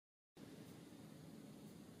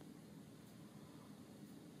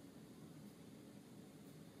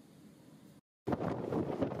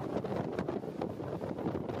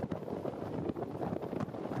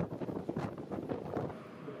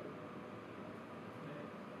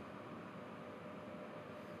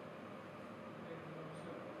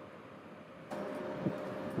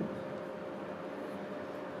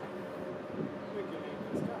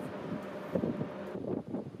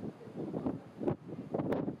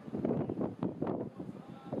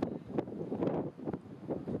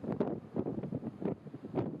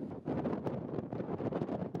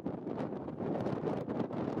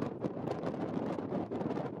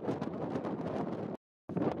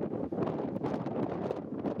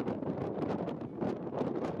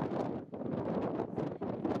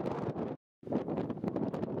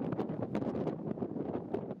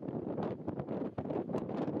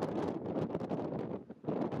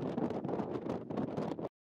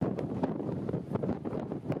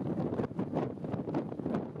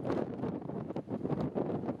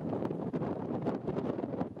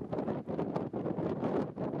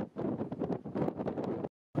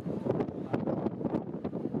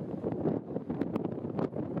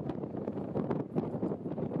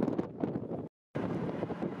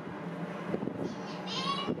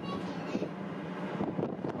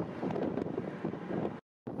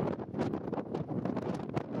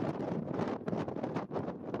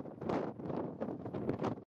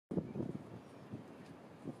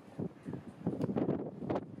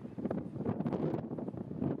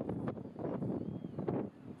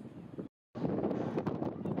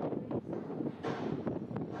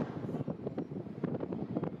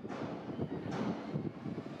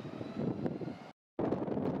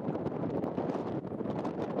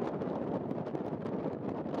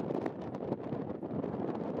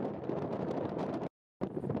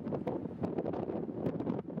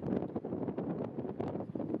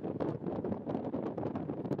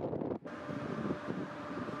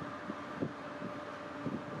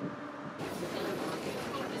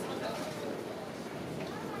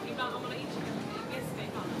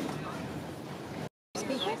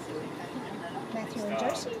here. Matthew and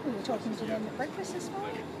Josie, we were talking to them at breakfast this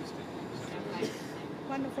morning.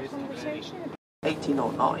 Wonderful conversation.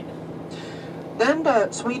 1809. Then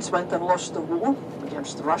the Swedes went and lost the war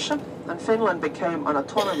against Russia, and Finland became an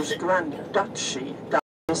autonomous Grand Duchy.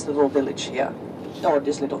 This little village here, or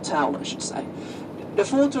this little town I should say. The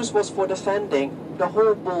fortress was for defending the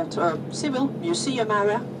whole civil museum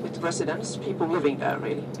area with residents, people living there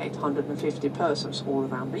really, 850 persons all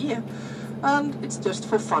around the year. And it's just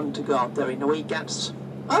for fun to go out there in the weekends.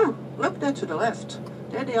 Oh, look there to the left.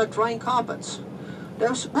 There they are drying carpets.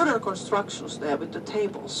 There's wooden constructions there with the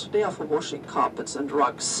tables. They are for washing carpets and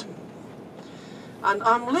rugs. And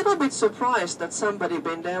I'm a little bit surprised that somebody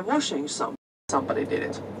been there washing somebody did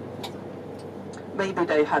it. Maybe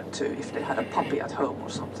they had to if they had a puppy at home or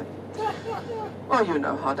something. Or you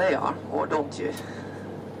know how they are, or don't you?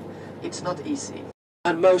 It's not easy.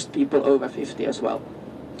 And most people over 50 as well.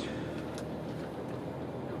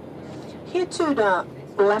 Here to the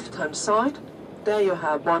left-hand side, there you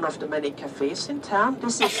have one of the many cafes in town.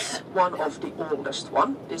 This is one of the oldest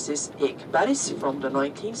one. This is Ekbergs from the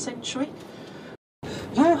 19th century.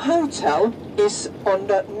 Your hotel is on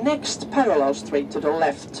the next parallel street to the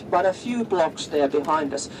left, but a few blocks there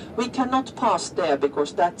behind us. We cannot pass there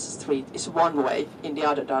because that street is one way in the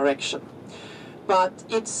other direction. But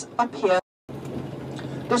it's up here.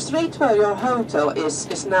 The street where your hotel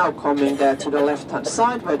is now coming there to the left-hand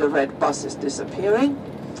side where the red bus is disappearing.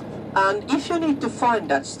 And if you need to find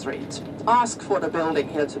that street, ask for the building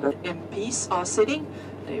here to the MPs are sitting.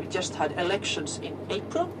 They've just had elections in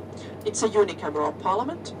April. It's a unicameral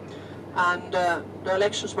parliament. And the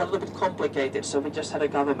elections were a little bit complicated, so we just had a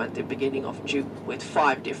government in the beginning of June with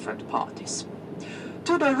 5 different parties.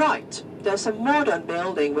 To the right, there's a modern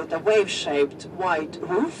building with a wave-shaped white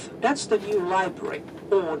roof. That's the new library,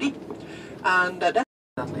 Oulu, and that's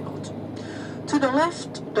definitely not. To the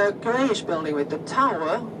left, the greyish building with the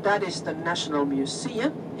tower, that is the National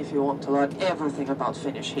Museum, if you want to learn everything about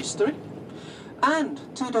Finnish history. And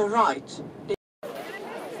to the right,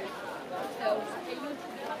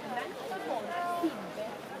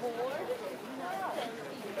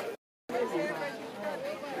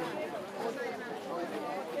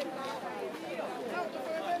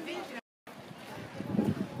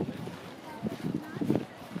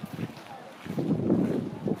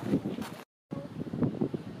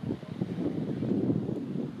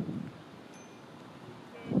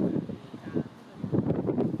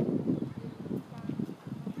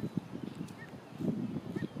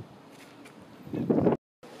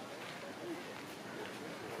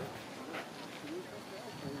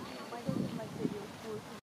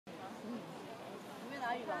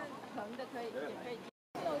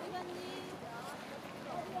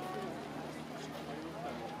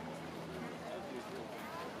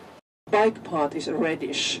 bike path is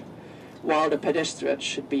reddish, while the pedestrians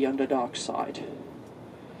should be on the dark side.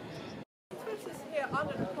 This is here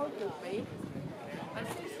under the coat with me, and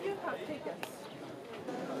since you have tickets,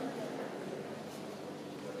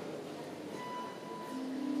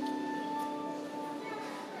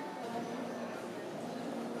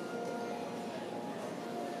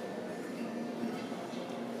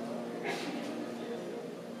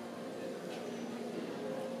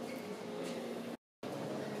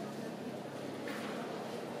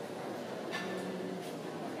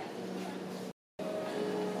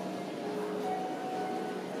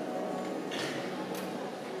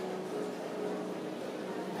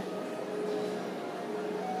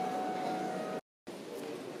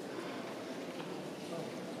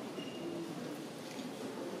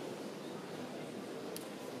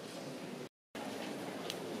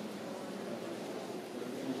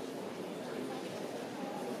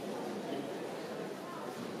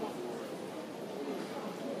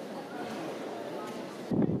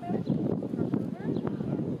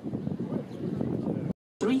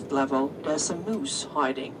 street level, there's a moose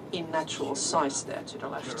hiding in natural size there to the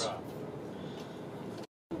left.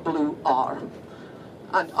 Blue R.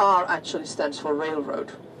 And R actually stands for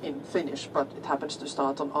railroad in Finnish, but it happens to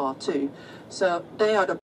start on R too. So they are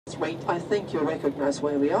the street. I think you recognize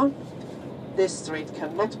where we are. This street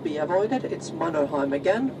cannot be avoided. It's Mannerheim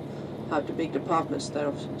again. Have the big departments there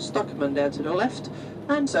of Stockman there to the left.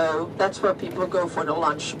 And so that's where people go for the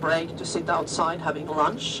lunch break, to sit outside having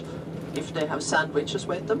lunch, if they have sandwiches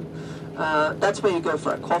with them. That's where you go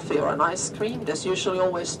for a coffee or an ice cream. There's usually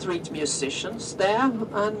always street musicians there,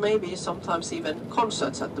 and maybe sometimes even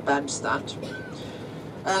concerts at the bandstand.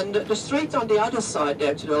 And the street on the other side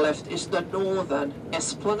there to the left is the Northern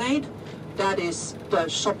Esplanade. That is the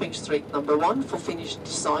shopping street number 1 for Finnish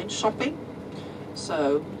design shopping.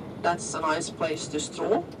 So That's a nice place to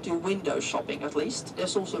stroll, do window shopping at least.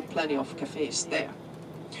 There's also plenty of cafes there.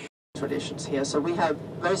 Traditions here. So we have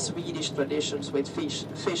very Swedish traditions with fish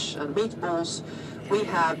and meatballs. We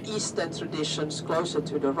have Eastern traditions closer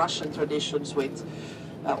to the Russian traditions with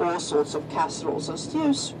all sorts of casseroles and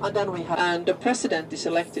stews. And then we have, and the president is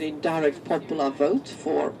elected in direct popular vote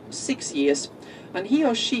for 6 years, and he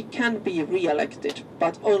or she can be re-elected,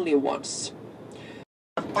 but only once.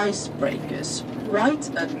 Icebreakers, white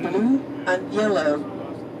and blue and yellow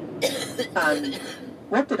and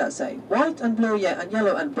what did I say? White and blue, yeah, and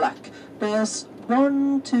yellow and black. There's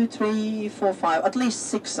 1, 2, 3, 4, 5, at least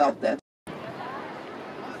 6 out there.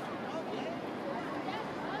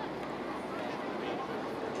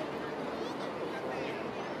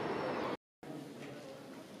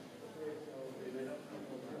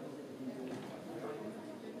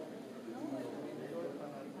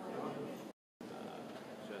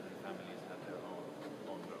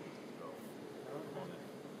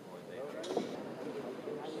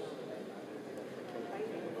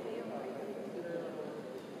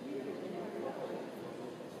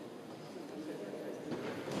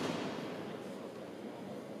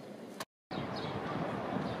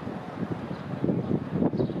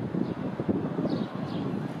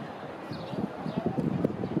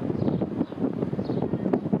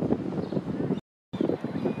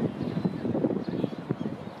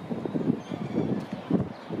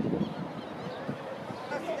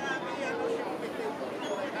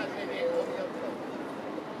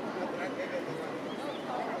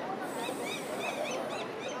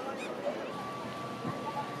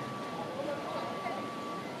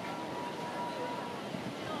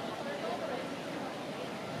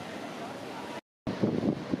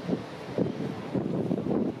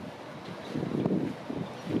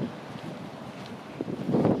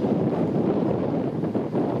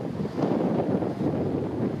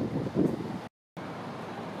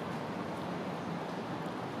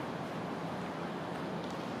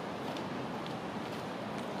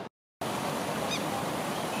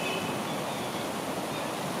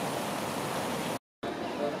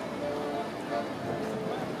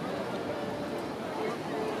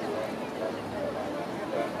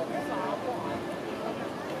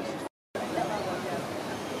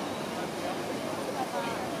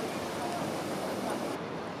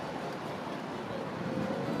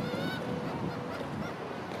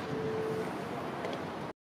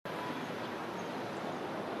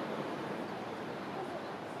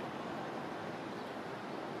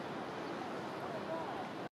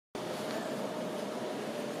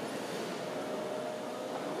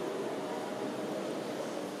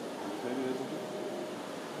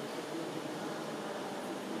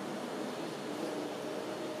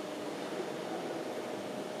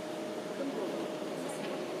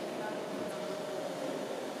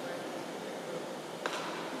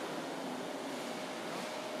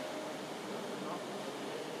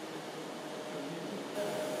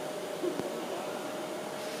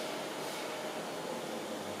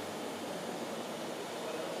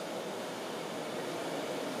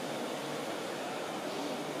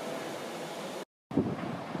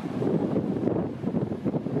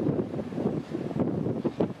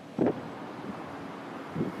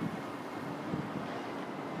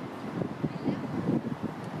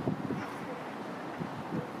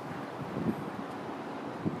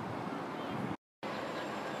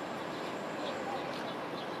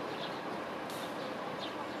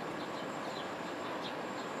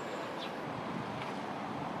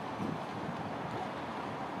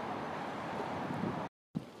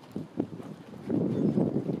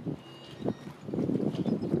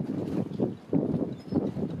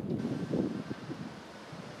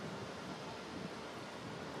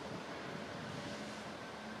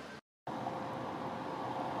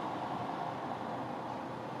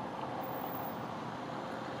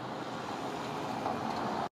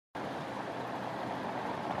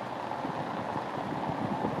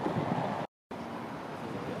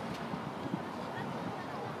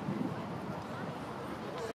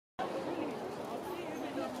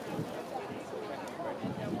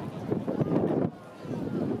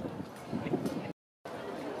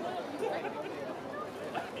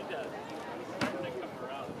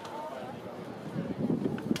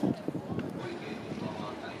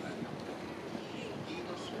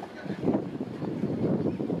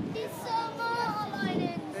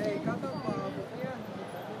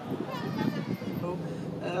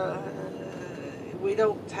 We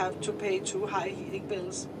don't have to pay too high heating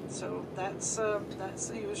bills, so that's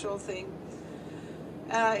the usual thing.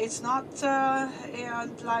 It's not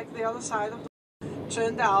and like the other side of the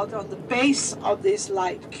turned out on the base of this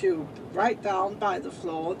light cube, right down by the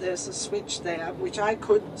floor. There's a switch there, which I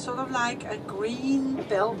could sort of like a green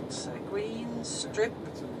belt, a green strip.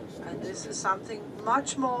 And this is something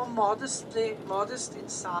much more modest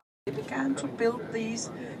inside. They began to build these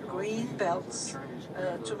green belts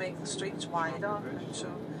to make the streets wider and to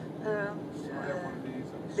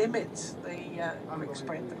limit the quick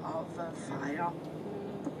spread of fire.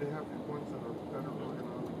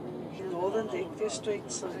 In Northern Lake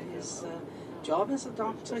District, so his job as a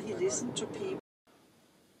doctor, he listened to people.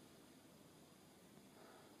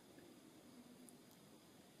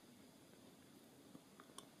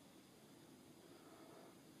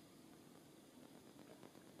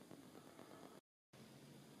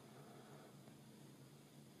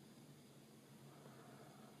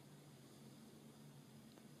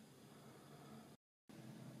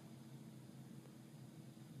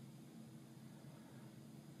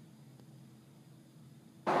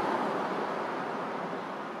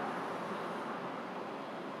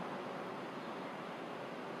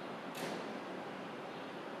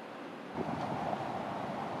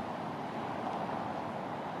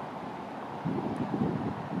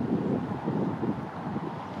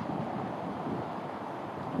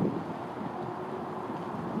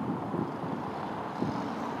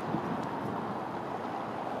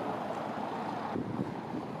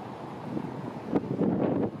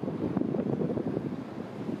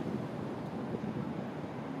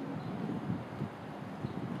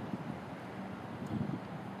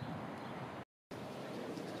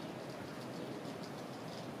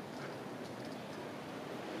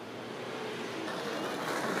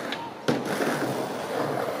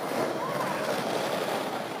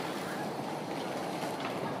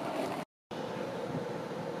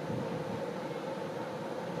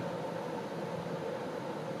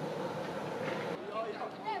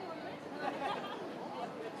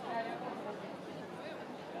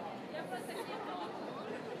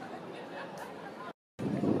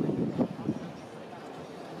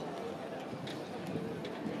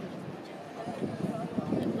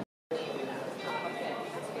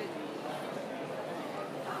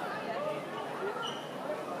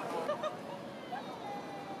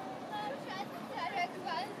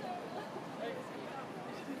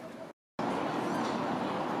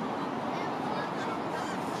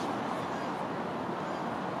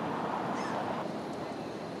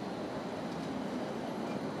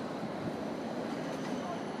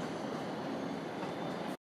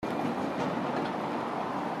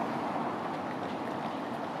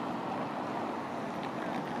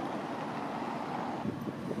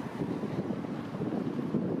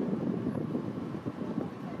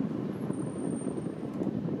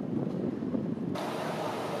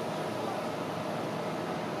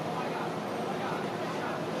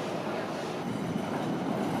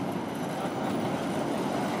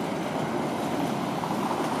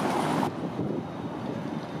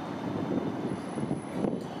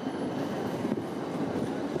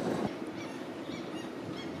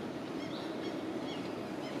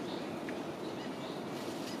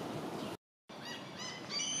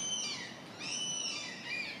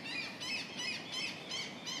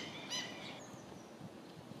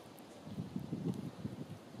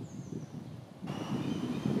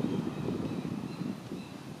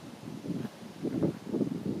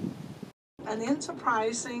 An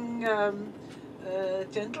enterprising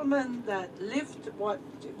gentleman that lived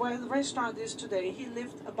where the restaurant is today. He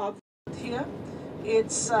lived above here.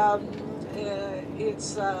 It's a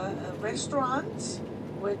restaurant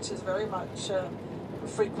which is very much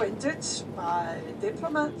frequented by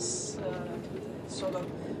diplomats. Sort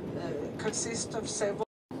of consists of several.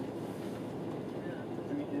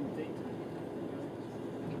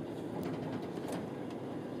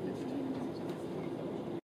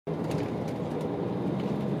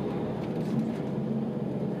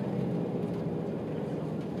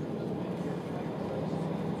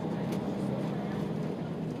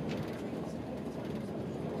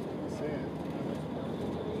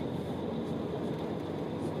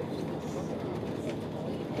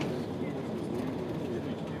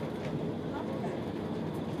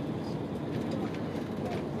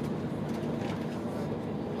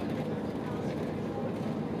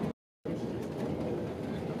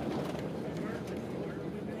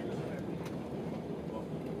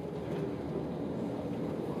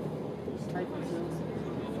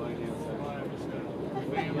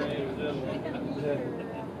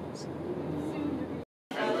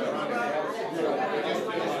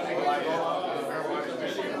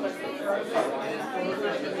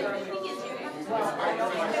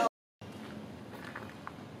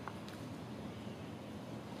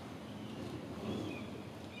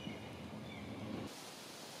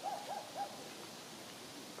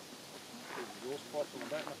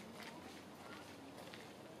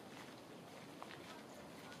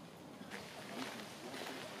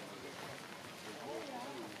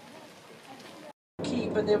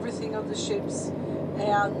 upkeep and everything of the ships,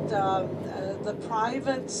 and the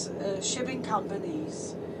private shipping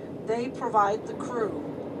companies, they provide the crew,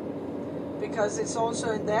 because it's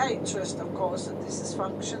also in their interest, of course, that this is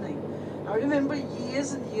functioning. I remember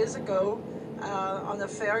years and years ago on a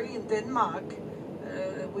ferry in Denmark,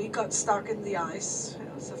 we got stuck in the ice.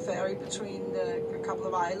 It was a ferry between a couple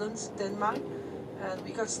of islands, Denmark, and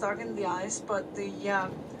we got stuck in the ice, but the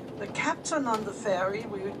captain on the ferry,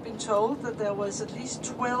 we've been told that there was at least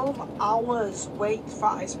 12 hours wait for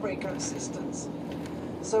icebreaker assistance.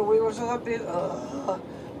 So we were sort of a bit,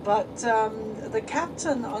 but the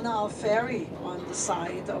captain on our ferry on the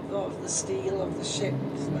side of the steel of the ship,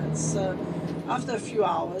 that's after a few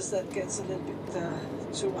hours that gets a little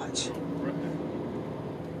bit too much.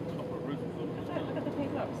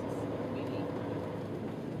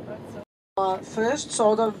 First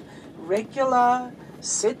sort of regular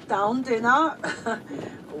sit-down dinner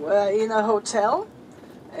in a hotel,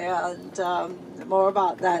 and more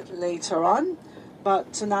about that later on.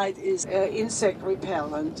 But tonight is insect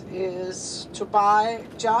repellent is to buy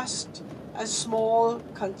just a small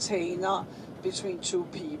container between two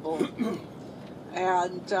people.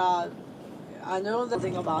 And I know the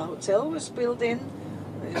thing of our hotel was built in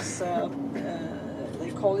is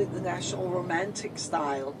they call it the National Romantic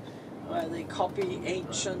style, where they copy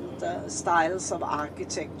ancient styles of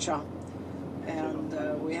architecture.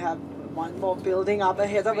 And we have one more building up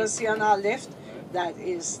ahead of us here on our left. That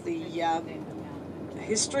is the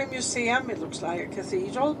History Museum. It looks like a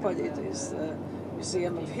cathedral, but it is the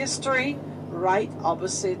Museum of History, right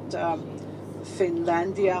opposite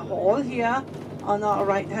Finlandia Hall here on our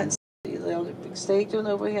right hand side. The Olympic Stadium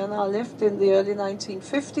over here on our left in the early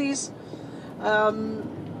 1950s.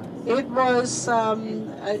 It was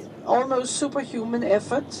almost superhuman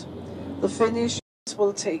effort. The Finnish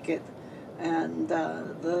will take it, and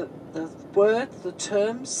the word, the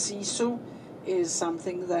term sisu, is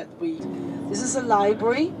something that this is a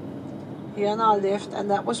library here on our left,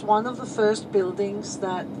 and that was one of the first buildings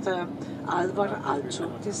that Alvar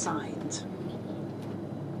Aalto designed.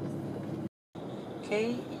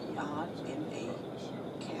 K-E-R-M-A,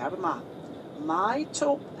 Kerma,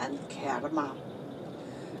 Maito and Kerma.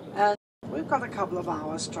 And we've got a couple of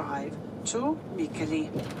hours drive to Mikkeli.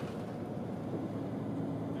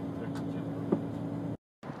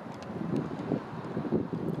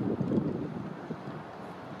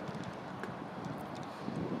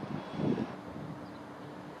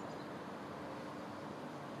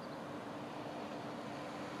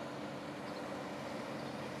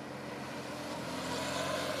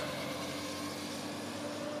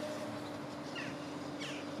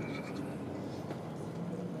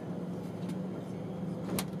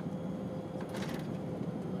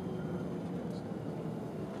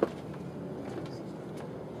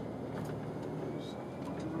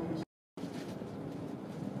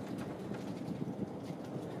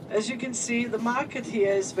 As you can see, the market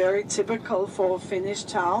here is very typical for Finnish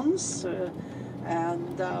towns,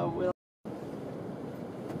 and so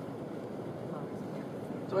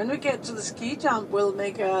when we get to the ski jump, we'll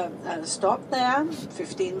make a stop there,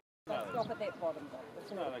 15. Stop at that bottom.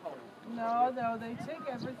 No, they take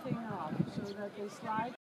everything off so that they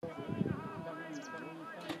slide.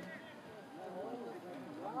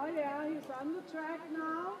 Oh yeah, he's on the track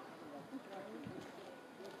now.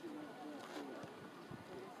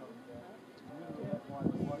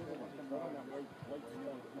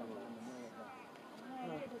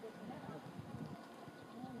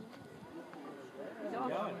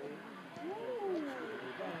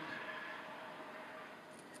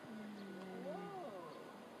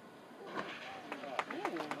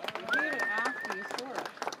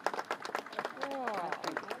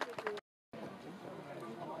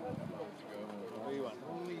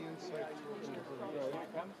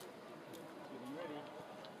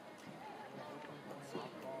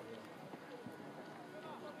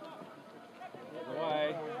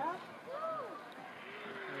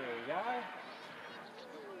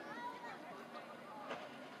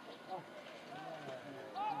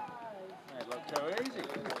 So easy.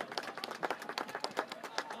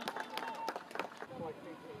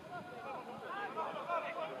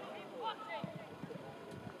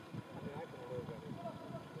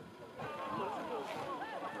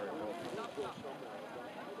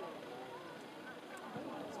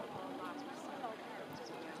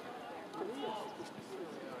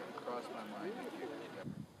 Crossed my mind.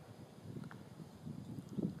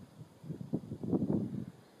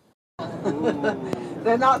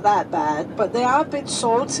 They're not that bad, but they are a bit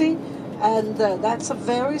salty, and that's a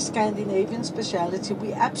very Scandinavian speciality.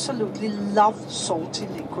 We absolutely love salty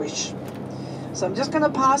licorice. So I'm just going to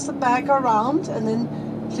pass the bag around, and then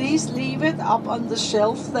please leave it up on the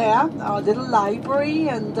shelf there, our little library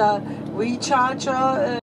and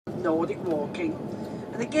recharger, Nordic walking.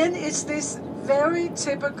 And again, it's this very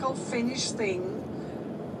typical Finnish thing,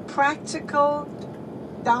 practical,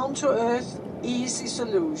 down-to-earth, easy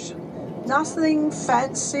solution. Nothing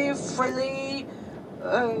fancy, frilly,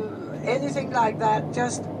 anything like that,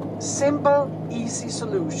 just simple, easy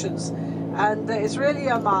solutions. And it's really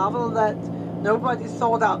a marvel that nobody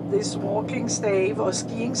thought up this walking stave or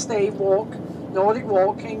skiing stave walk, Nordic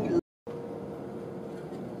walking.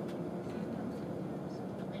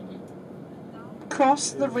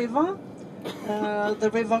 Cross the river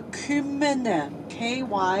Kymmene,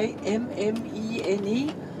 Kymmene.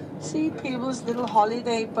 See people's little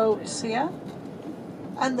holiday boats here.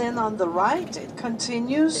 And then on the right it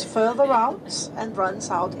continues further out and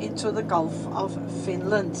runs out into the Gulf of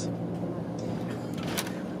Finland.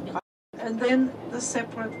 And then the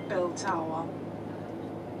separate bell tower.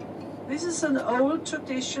 This is an old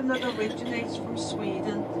tradition that originates from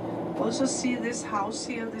Sweden. Also see this house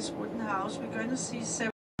here, this wooden house. We're going to see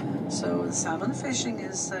several. So salmon fishing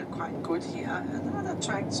is quite good here, and that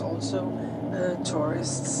attracts also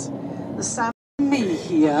tourists. The Salmi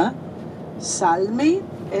here, Salmi,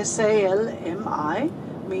 S-A-L-M-I,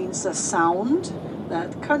 means a sound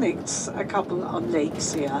that connects a couple of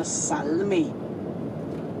lakes here, Salmi.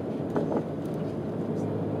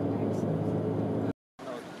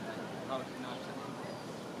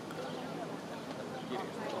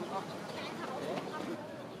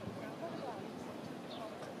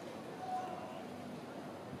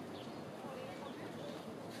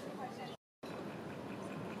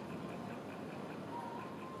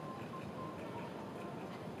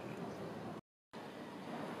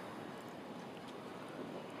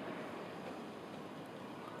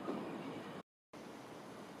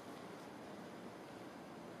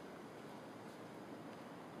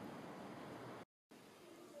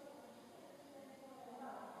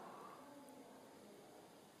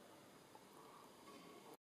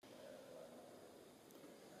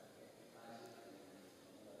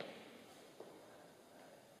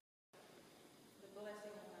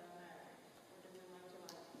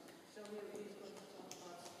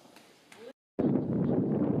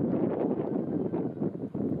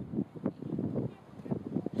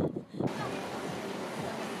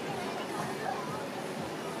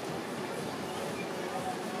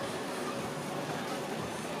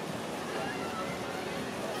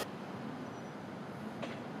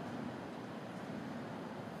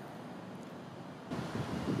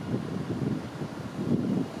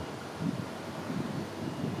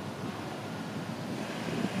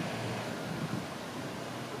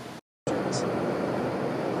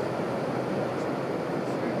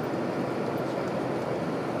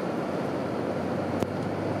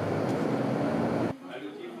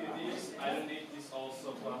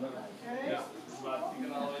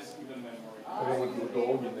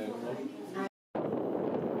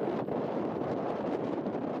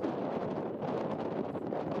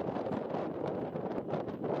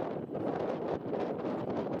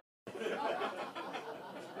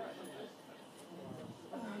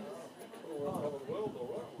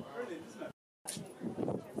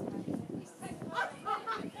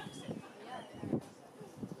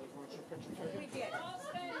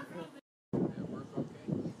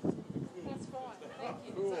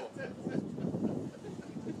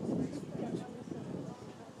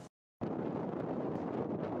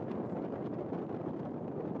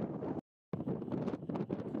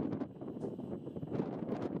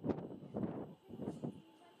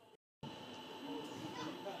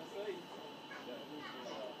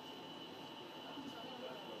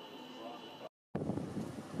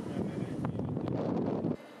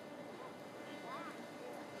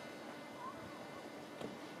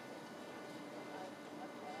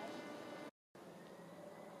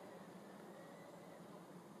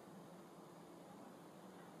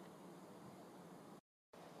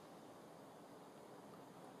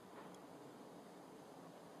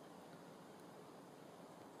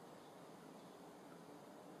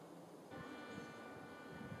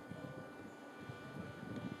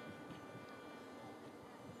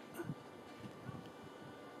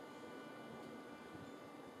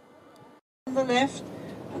 On the left,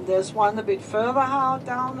 and there's one a bit further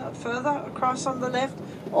down, further across on the left.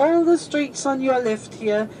 All the streets on your left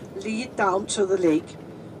here lead down to the lake.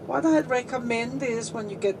 What I'd recommend is when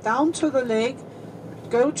you get down to the lake,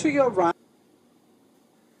 go to your right.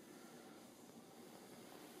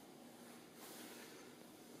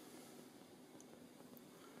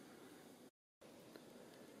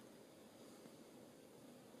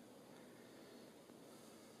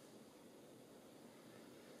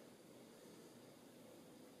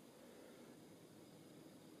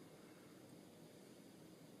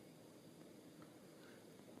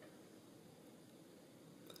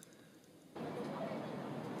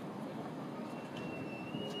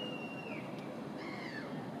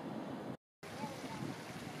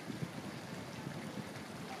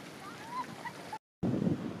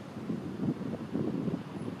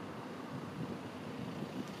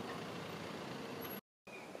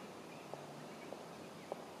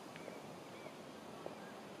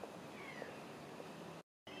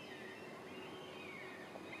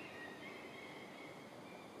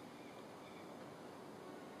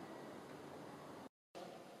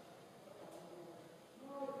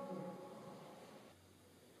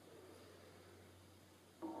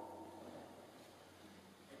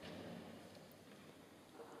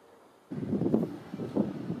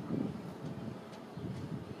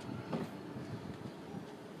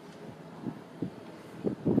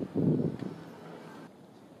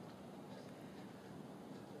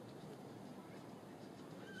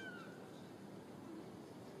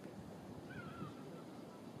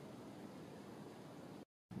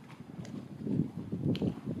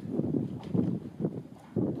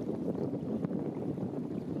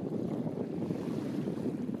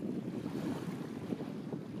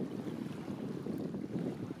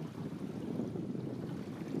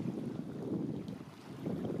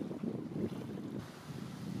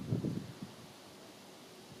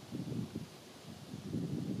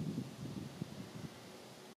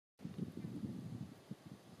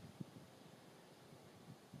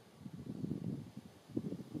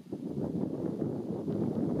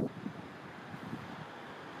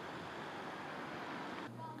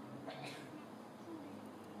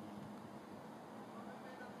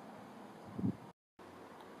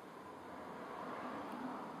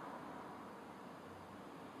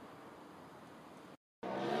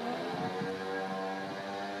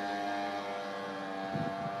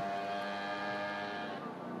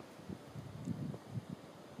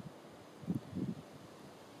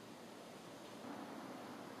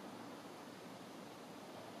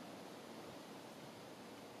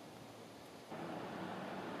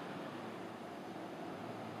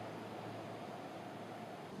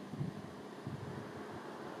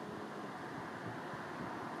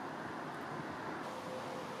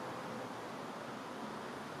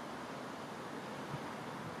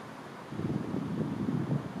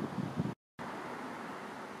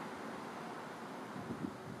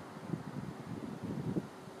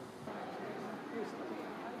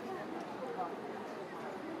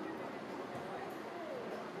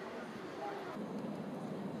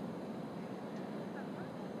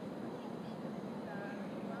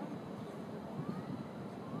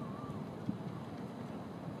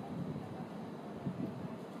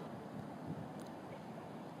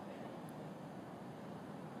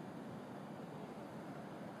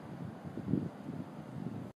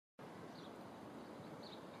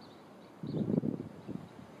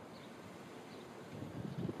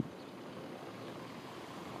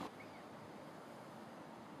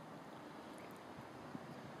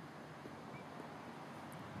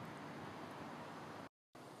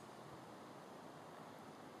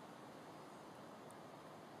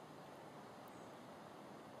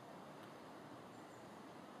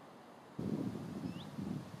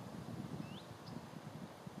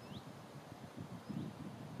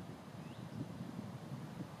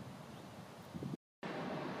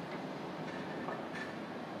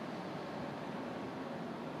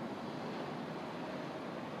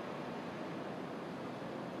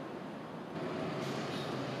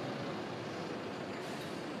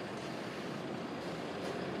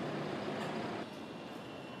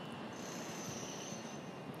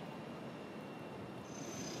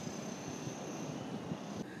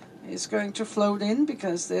 is going to float in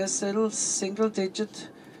because there's little single-digit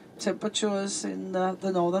temperatures in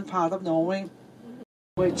the northern part of Norway,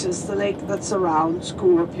 which is the lake that surrounds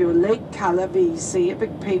Kuopio, Lake Kalevi. See a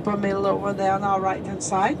big paper mill over there on our right-hand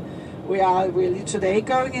side. We are really today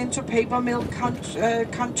going into paper mill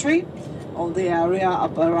country, or the area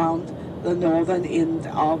up around the northern end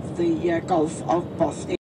of the Gulf of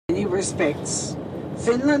Bothnia. In many respects,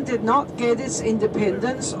 Finland did not get its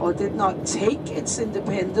independence, or did not take its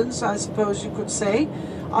independence, I suppose you could say,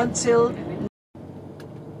 until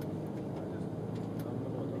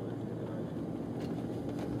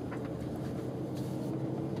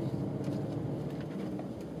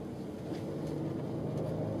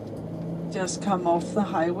just come off the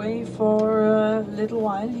highway for a little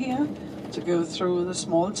while here to go through the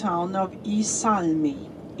small town of Iisalmi.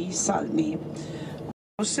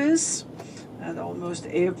 Houses, and almost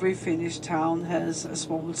every Finnish town has a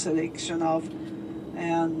small selection of,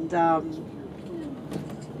 and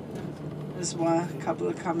there's a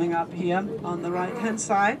couple coming up here on the right hand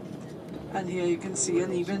side, and here you can see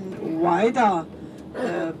an even wider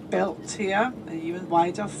belt here, an even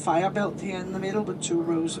wider fire belt here in the middle with 2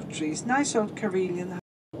 rows of trees. Nice old Karelian.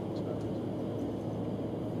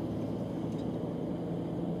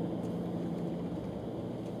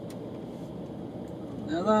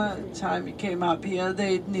 Another time we came up here,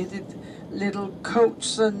 they knitted little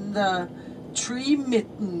coats and tree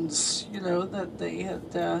mittens, you know, that they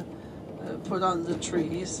had put on the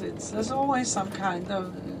trees. There's always some kind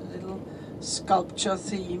of little sculpture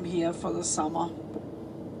theme here for the summer.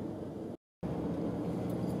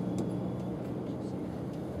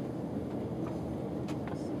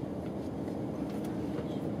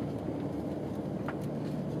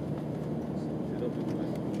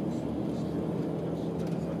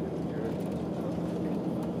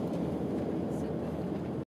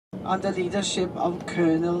 Under leadership of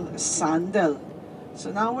Colonel Sandel.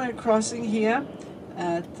 So now we're crossing here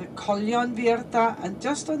at the Koljonvirta, and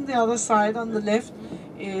just on the other side, on the left,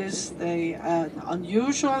 is the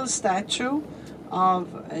unusual statue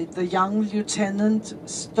of the young Lieutenant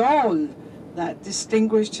Stoll that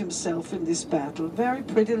distinguished himself in this battle. Very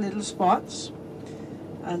pretty little spots.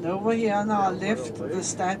 And over here on our left, the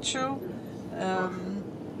statue,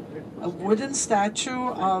 a wooden statue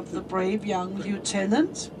of the brave young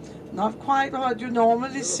lieutenant. Not quite what you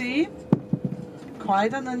normally see.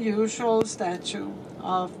 Quite an unusual statue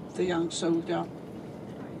of the young soldier.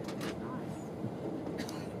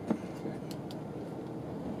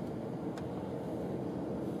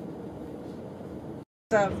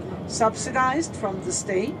 Subsidized from the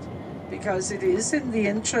state, because it is in the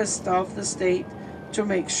interest of the state to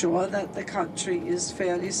make sure that the country is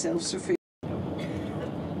fairly self-sufficient.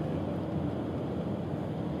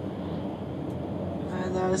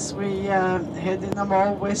 As we head in a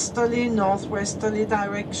more westerly, northwesterly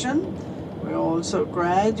direction, we're also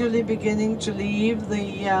gradually beginning to leave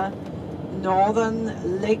the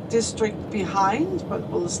northern lake district behind, but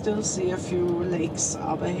we'll still see a few lakes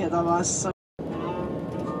up ahead of us.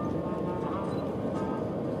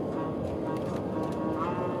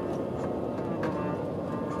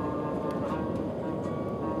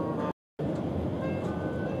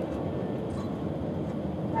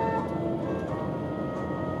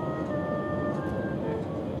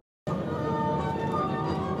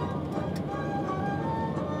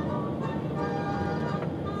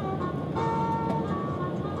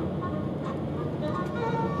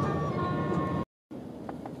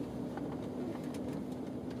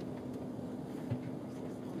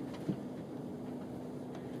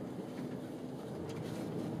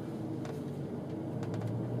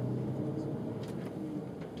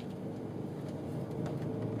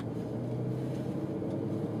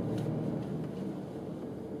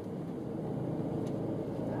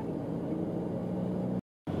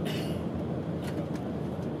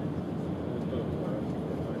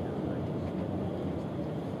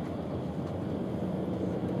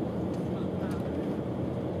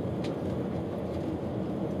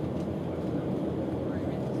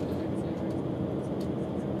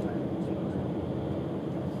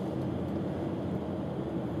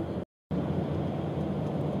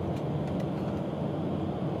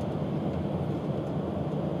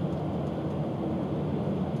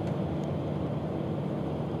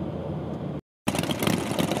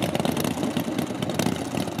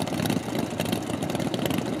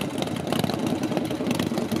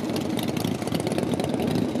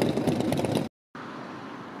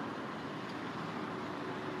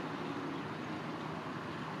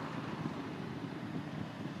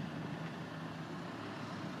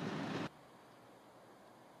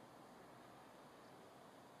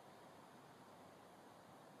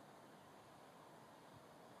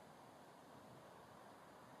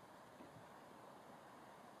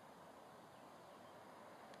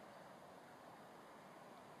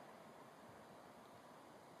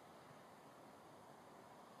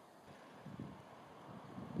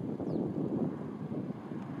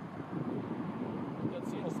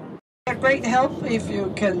 A great help if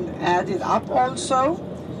you can add it up also,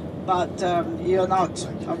 but you're not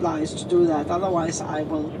obliged to do that, otherwise I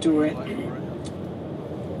will do it.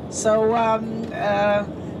 So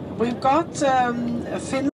we've got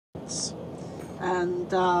Finland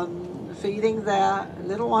and feeding their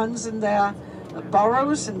little ones in their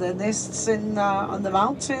burrows and their nests on the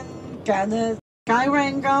mountain.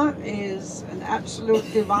 Geiranger is an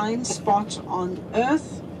absolute divine spot on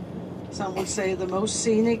earth. Some would say the most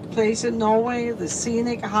scenic place in Norway, the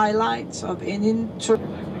scenic highlights of any tour.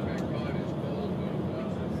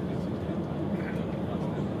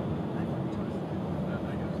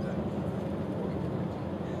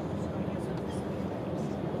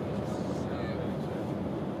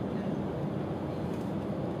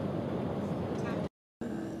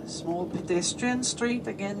 Small pedestrian street,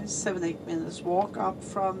 again 7-8 minutes walk up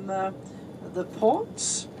from the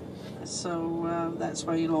ports. So that's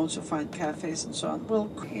where you'll also find cafes and so on. We'll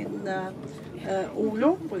in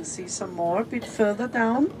Oulu, we'll see some more a bit further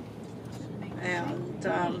down. And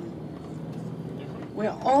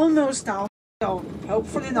we're almost out, so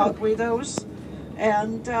hopefully not widows.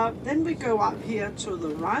 And then we go up here to the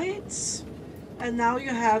right. And now you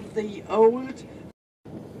have the old.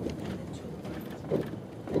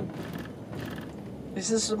 This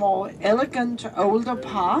is the more elegant, older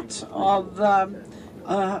part of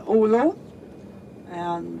Oulu,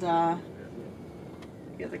 and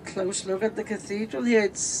get a close look at the cathedral here.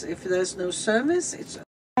 It's, if there's no service, it's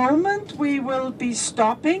a moment we will be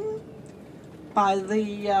stopping by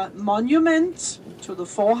the monument to the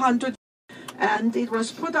 400, and it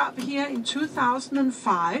was put up here in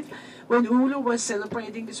 2005 when Oulu was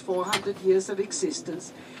celebrating its 400 years of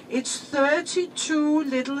existence. It's 32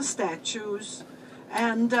 little statues,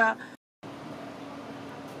 and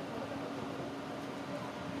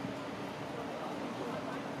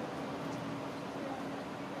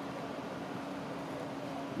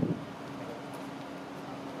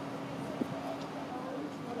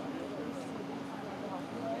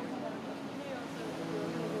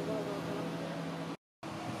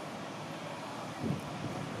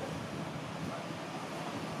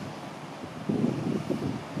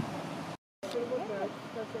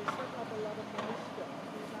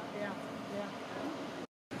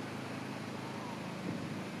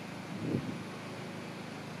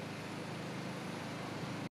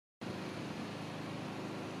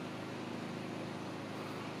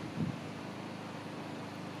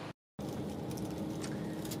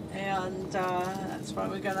that's where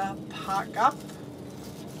we're gonna park up,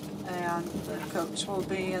 and the coach will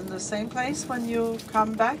be in the same place when you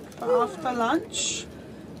come back after lunch.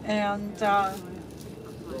 And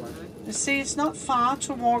you see, it's not far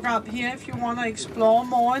to walk up here if you want to explore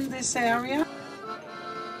more in this area.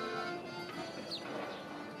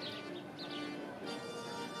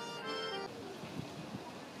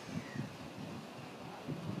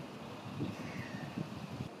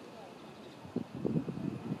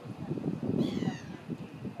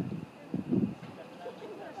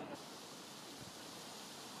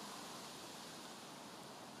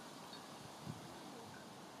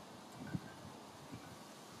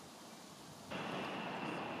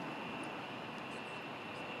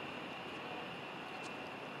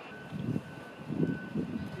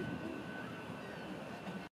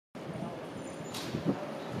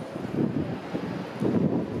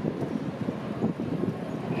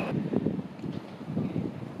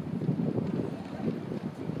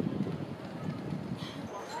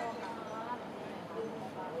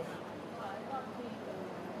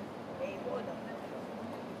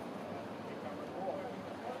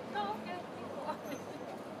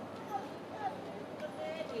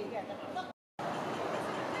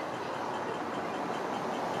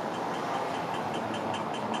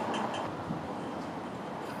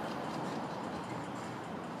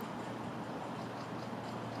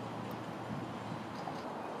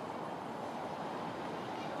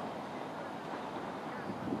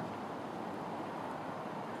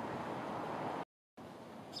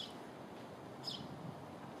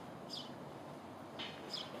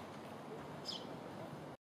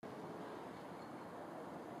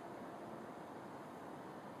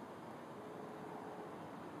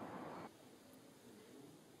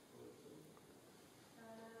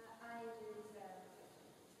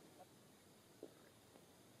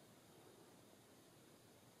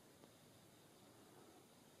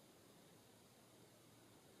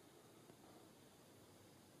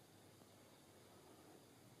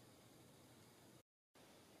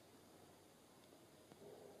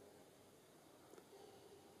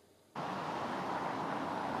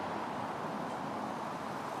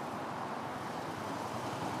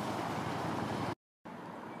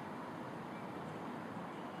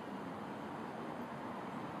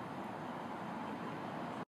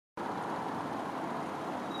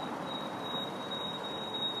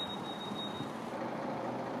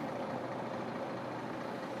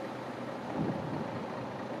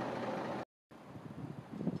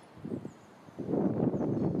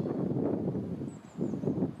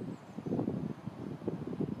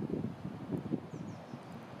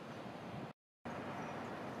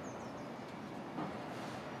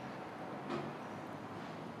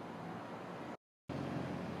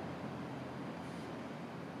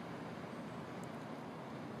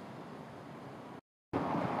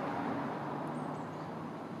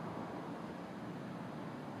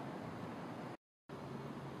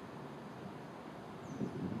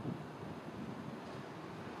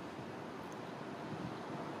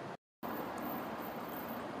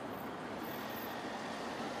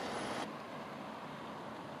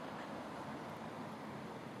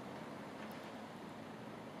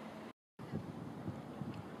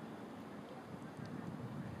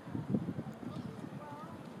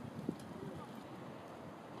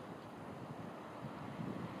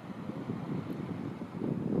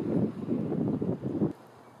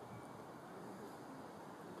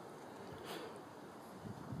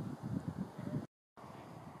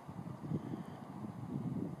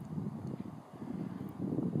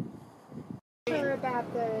 Her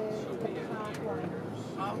about the park one.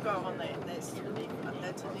 I'll go on there. That's a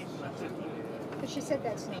different. But she said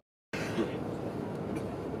that's not.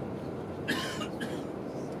 I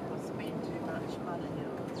spend too much money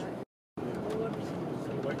on that.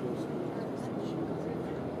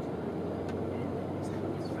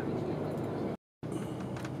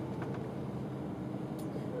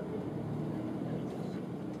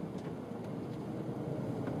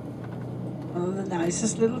 One of the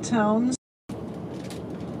nicest little towns.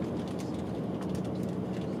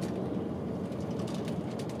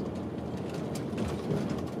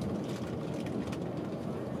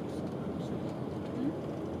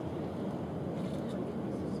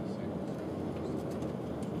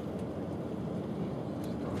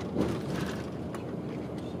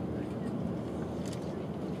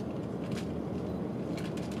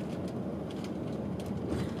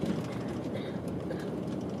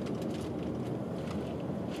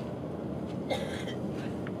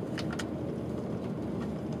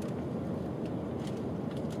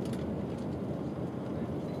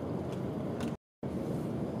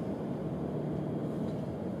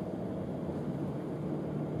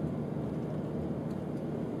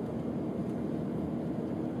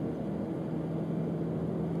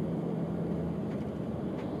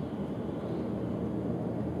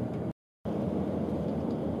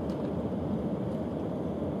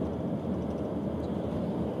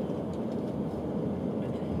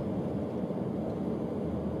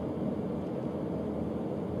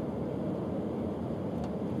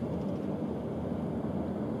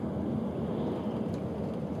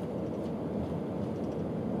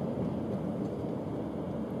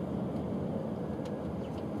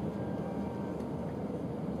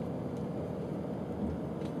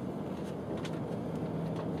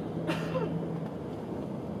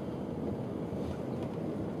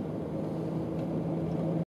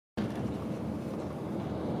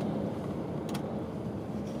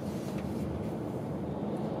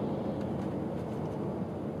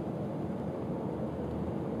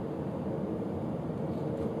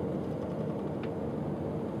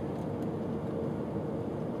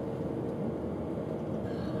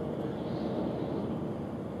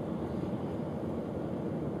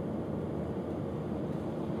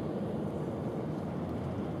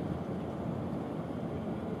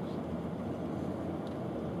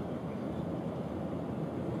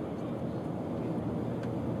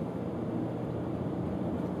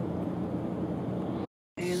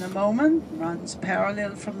 In a moment runs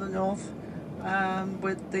parallel from the north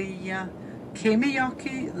with the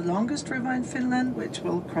Kemijoki, the longest river in Finland, which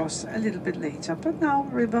will cross a little bit later. But now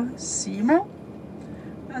River Simo,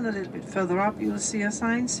 and a little bit further up you'll see a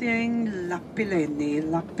sign saying Lappileni,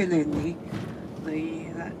 Lappileni.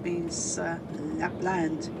 That means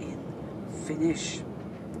Lapland in Finnish.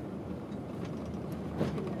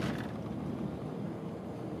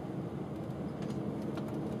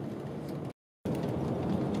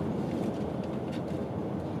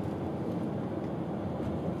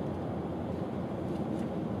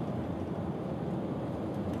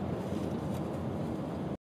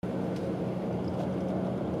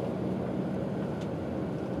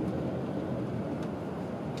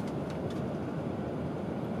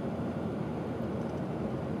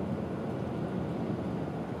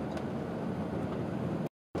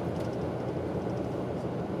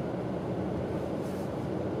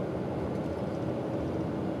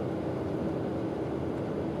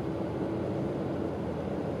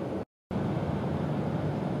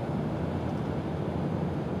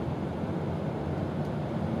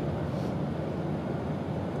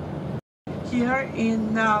 here in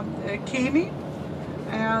Kemi,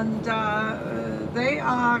 and they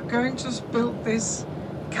are going to build this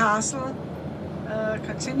castle,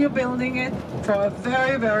 continue building it for a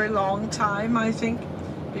very, very long time, I think,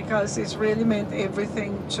 because it's really meant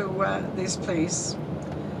everything to this place.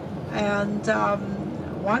 And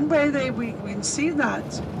one way we can see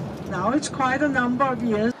that now it's quite a number of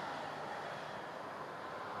years.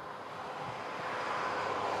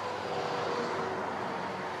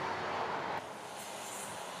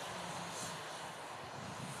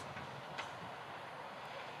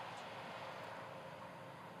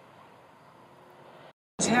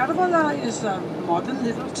 Tervala is a modern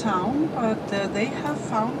little town, but they have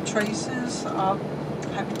found traces of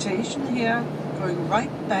habitation here going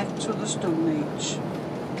right back to the Stone Age.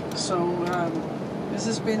 So this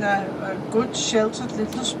has been a good sheltered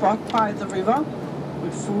little spot by the river,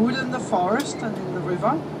 with food in the forest and in the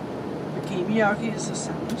river. The Kemijoki is a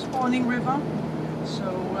salmon spawning river, so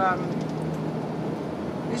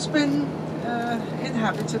it's been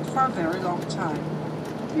inhabited for a very long time.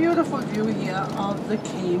 Beautiful view here of the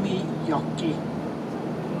Kemijoki.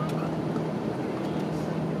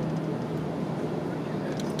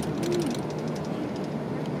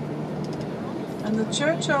 And the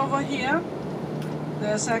church over here,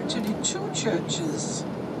 there's actually two churches.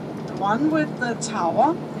 The one with the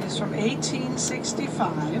tower is from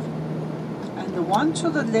 1865, and the one to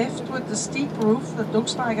the left with the steep roof that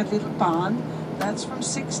looks like a little barn, that's from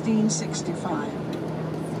 1665.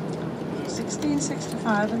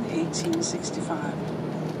 1665 and 1865.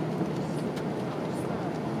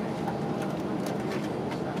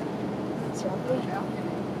 It's lovely.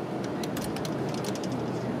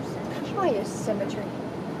 Highest cemetery.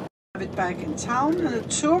 Have it back in town, and at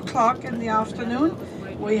 2 o'clock in the afternoon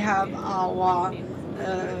we have our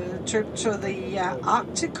trip to the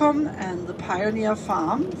Arcticum and the Pioneer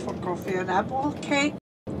Farm for coffee and apple cake.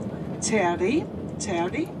 Terry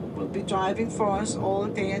will be driving for us all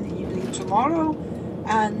day and evening tomorrow,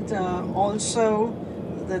 and also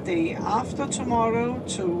the day after tomorrow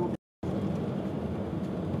to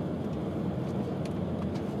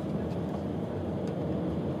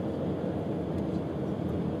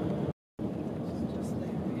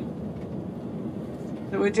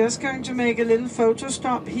So we're just going to make a little photo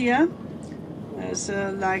stop here. There's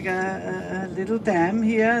like a little dam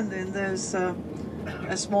here, and then there's a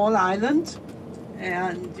small island.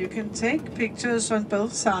 And you can take pictures on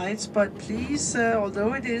both sides, but please,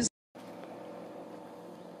 although it is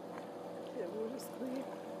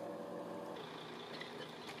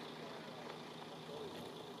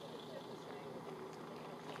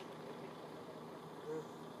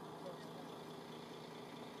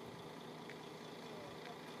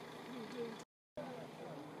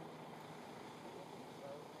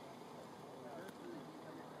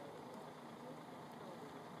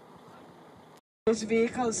those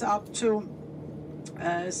vehicles up to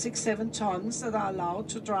 6-7 tons that are allowed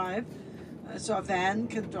to drive, so a van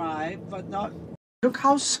can drive, but not. Look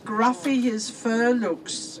how scruffy his fur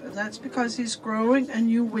looks, and that's because he's growing a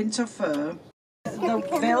new winter fur. The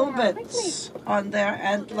velvets on their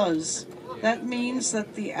antlers, that means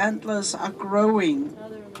that the antlers are growing,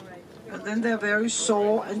 and then they're very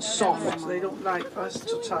sore and soft. They don't like us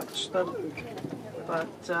to touch them, but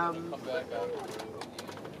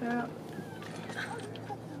yeah.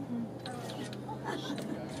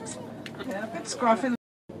 Yeah, a bit scruffy.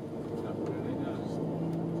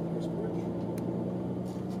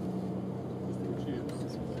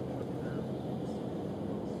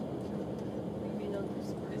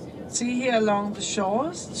 See here along the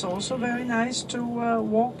shores, it's also very nice to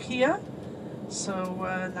walk here.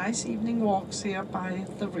 So nice evening walks here by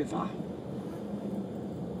the river.